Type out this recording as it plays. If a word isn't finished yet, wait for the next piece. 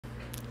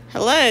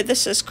Hello,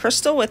 this is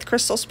Crystal with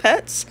Crystal's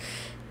Pets.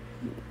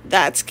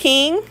 That's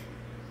King.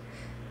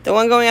 The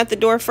one going out the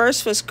door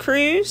first was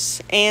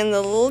Cruz, and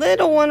the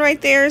little one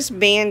right there is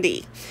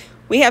Bandy.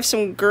 We have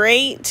some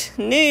great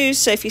news,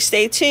 so if you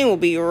stay tuned, we'll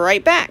be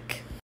right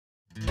back.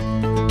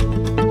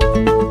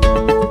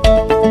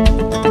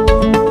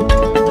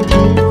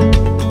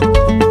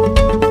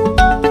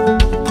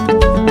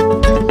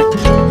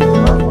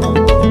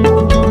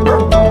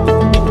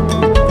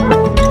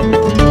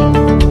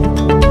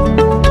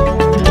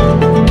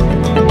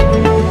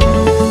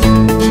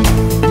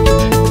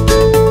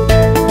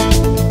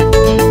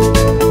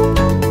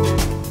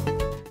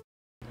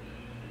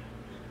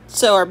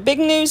 So our big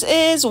news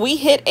is we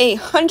hit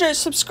 100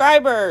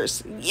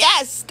 subscribers.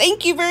 Yes,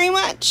 thank you very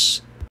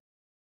much.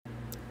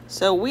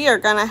 So we are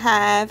gonna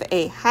have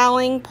a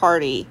howling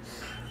party.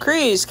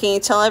 Cruz, can you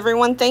tell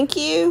everyone thank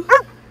you?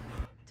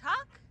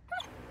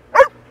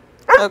 Talk.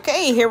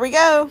 Okay, here we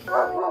go.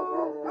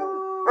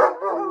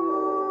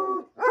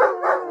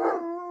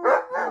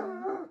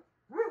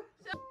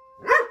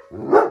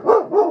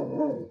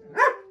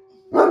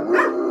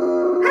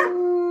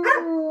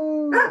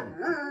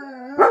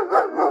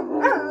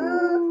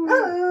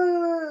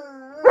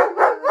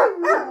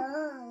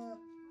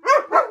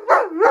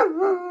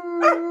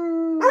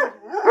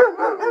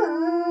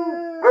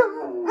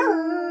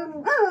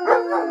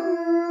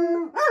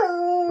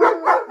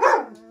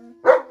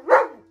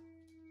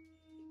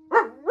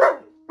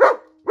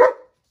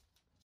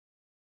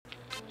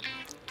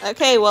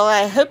 Okay, well,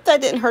 I hope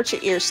that didn't hurt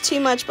your ears too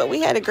much, but we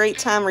had a great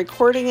time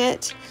recording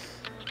it.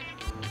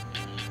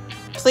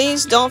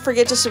 Please don't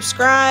forget to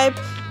subscribe.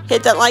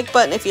 Hit that like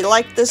button if you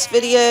like this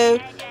video.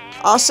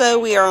 Also,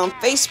 we are on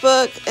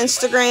Facebook,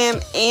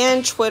 Instagram,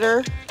 and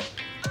Twitter,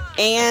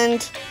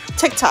 and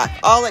TikTok,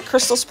 all at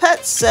Crystal's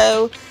Pets.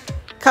 So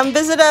come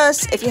visit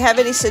us. If you have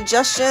any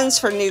suggestions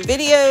for new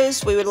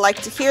videos, we would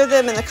like to hear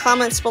them in the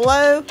comments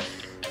below.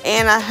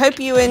 And I hope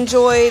you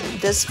enjoyed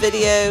this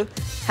video.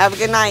 Have a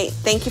good night.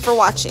 Thank you for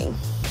watching.